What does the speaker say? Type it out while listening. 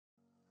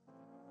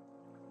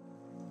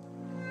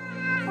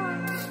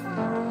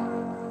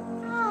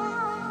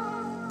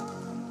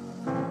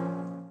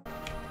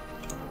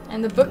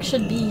And the book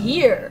should be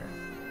here.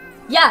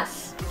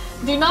 Yes!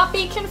 Do not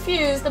be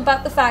confused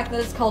about the fact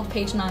that it's called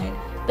page 9.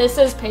 This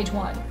is page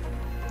 1.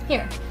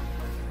 Here.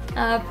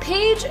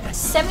 Page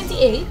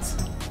 78.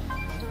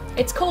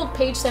 It's called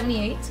page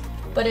 78,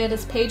 but it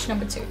is page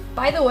number 2.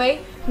 By the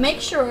way, make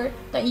sure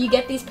that you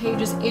get these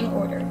pages in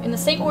order, in the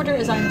same order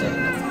as I'm doing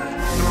it.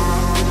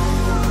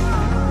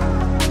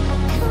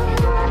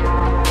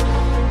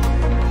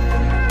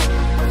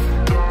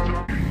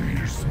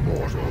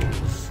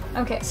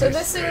 Okay, so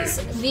this is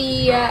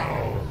the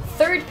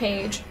 3rd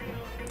page.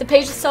 The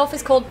page itself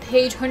is called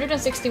page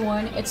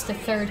 161. It's the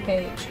 3rd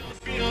page.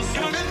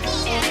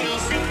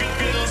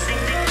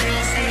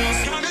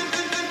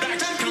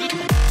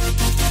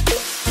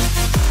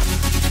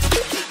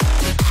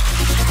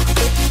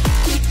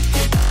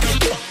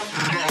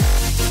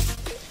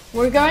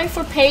 We're going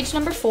for page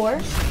number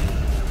 4,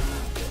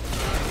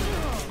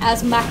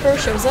 as macro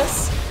shows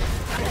us.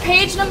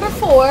 Page number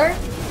 4,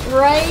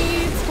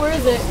 right, where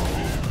is it?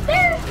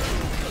 There!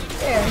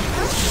 There.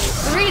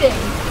 Reading.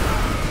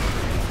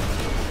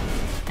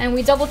 And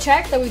we double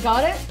check that we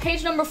got it.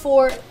 Page number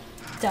 4,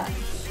 done.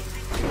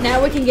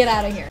 Now we can get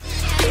out of here.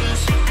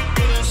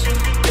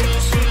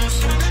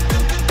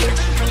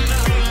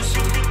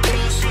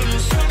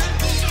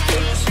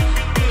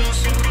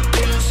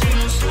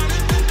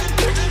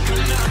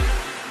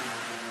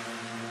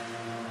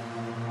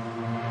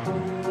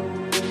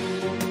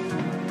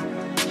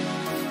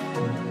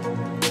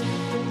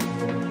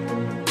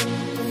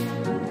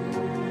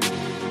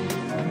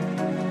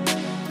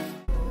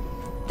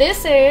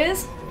 This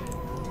is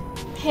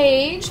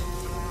page,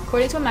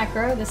 according to a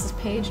macro, this is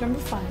page number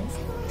 5.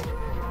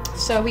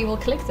 So we will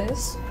click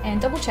this and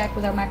double check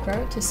with our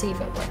macro to see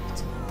if it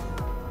worked.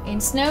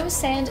 In snow,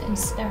 sand, and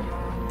stone.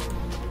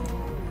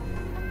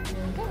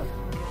 There we go.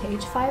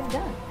 Page 5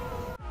 done.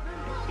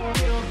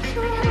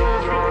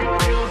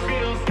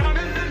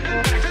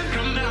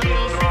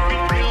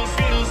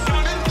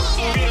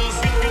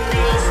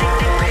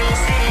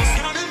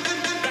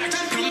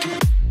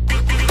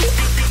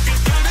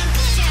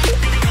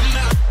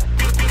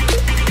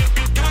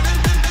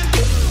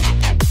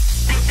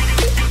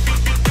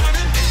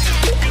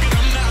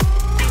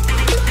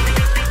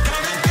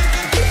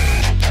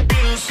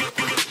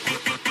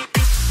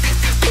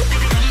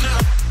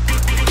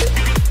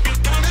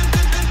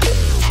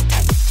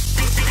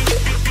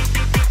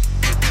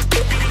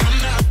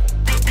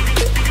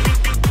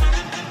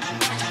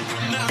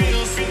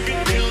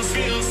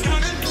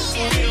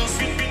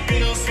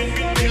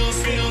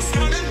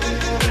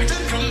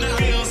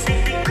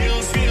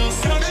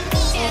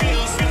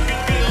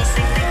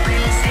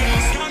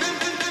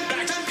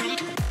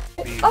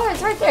 Oh,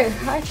 it's right there.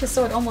 I actually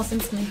saw it almost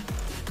instantly.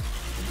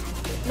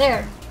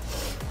 There.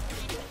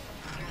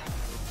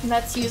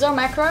 Let's use our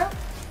macro.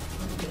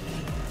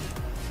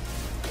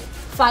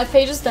 5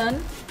 pages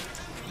done.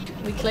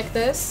 We click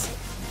this.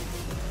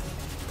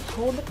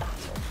 Hold the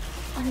battle.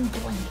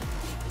 Unblinded.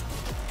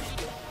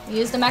 We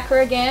use the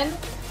macro again.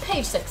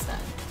 Page 6 done.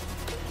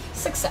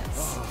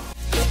 Success.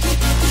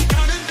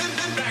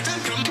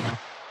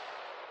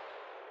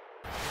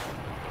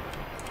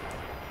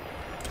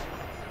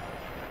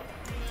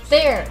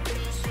 There!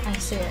 I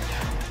see it.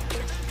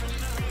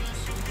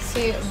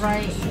 See it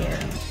right here.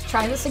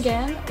 Try this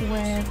again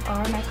with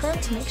our macro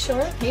to make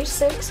sure. Page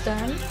 6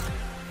 done.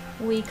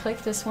 We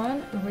click this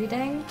one.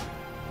 Reading.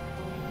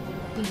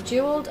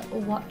 Bejeweled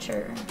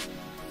Watcher.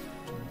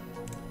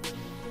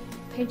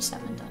 Page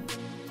 7 done.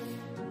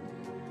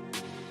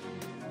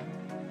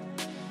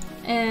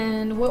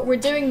 And what we're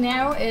doing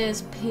now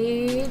is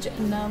page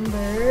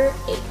number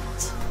 8.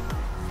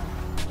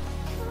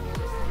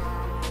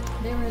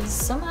 There is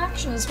some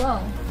action as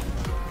well.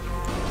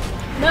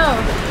 No!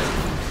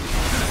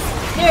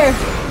 Here!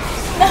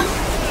 No!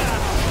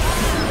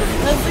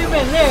 Let's zoom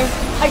in. There!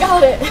 I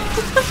got it!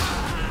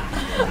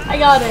 I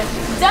got it!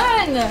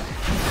 Done!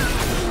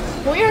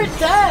 We're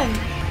done!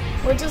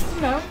 We're just,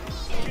 you know,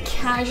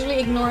 casually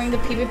ignoring the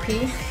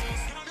PvP.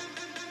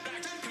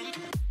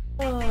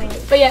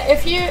 But yeah,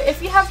 if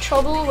you have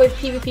trouble with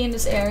PvP in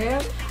this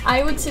area,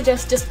 I would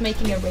suggest just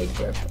making a raid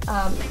group.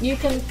 You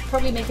can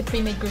probably make a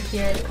pre-made group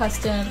here,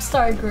 custom,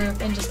 start group,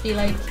 and just be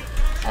like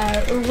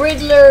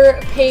Riddler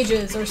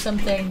pages or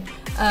something.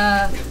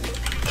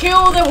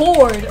 Kill the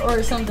horde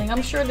or something.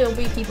 I'm sure there'll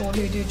be people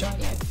who do join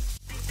you.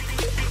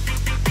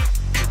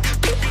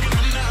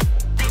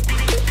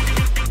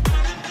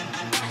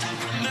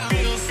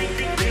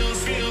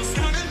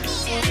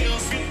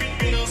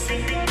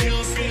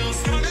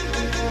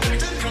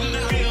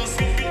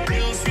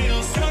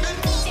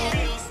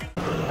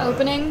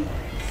 Opening.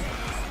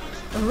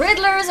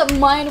 Riddler's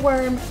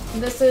Mindworm.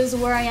 This is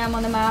where I am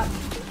on the map.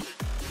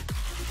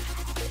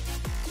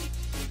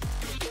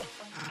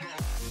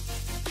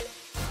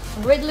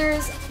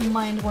 Riddler's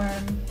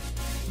Mindworm.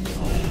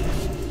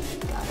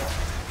 Got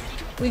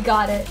it. We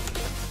got it.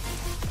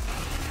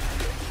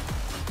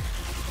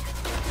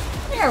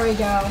 There we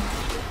go.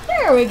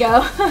 There we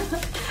go.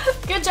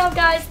 Good job,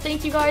 guys.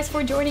 Thank you guys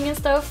for joining and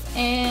stuff.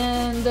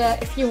 And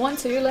if you want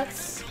to,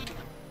 let's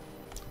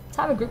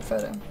have a group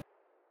photo.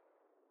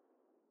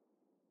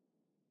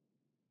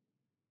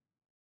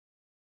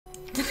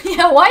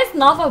 Yeah, why is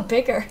Nava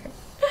bigger?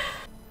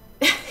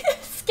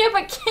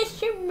 Skipper, can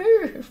you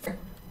move?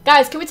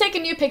 Guys, can we take a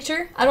new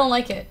picture? I don't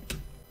like it.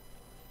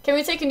 Can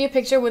we take a new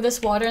picture with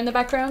this water in the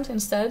background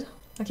instead?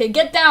 Okay,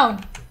 get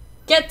down!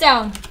 Get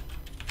down!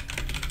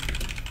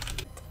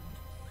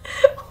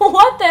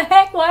 What the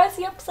heck? Why is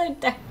he upside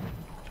down?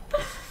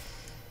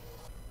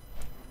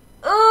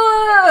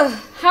 Ugh!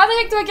 How the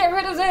heck do I get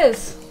rid of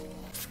this?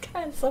 This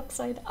guy's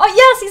upside down. Oh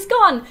yes, he's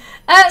gone!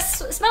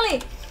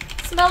 Smelly!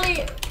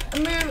 Smelly,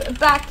 move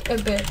back a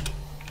bit.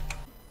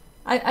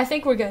 I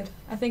think we're good.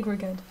 I think we're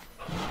good.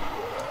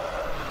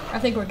 I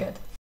think we're good.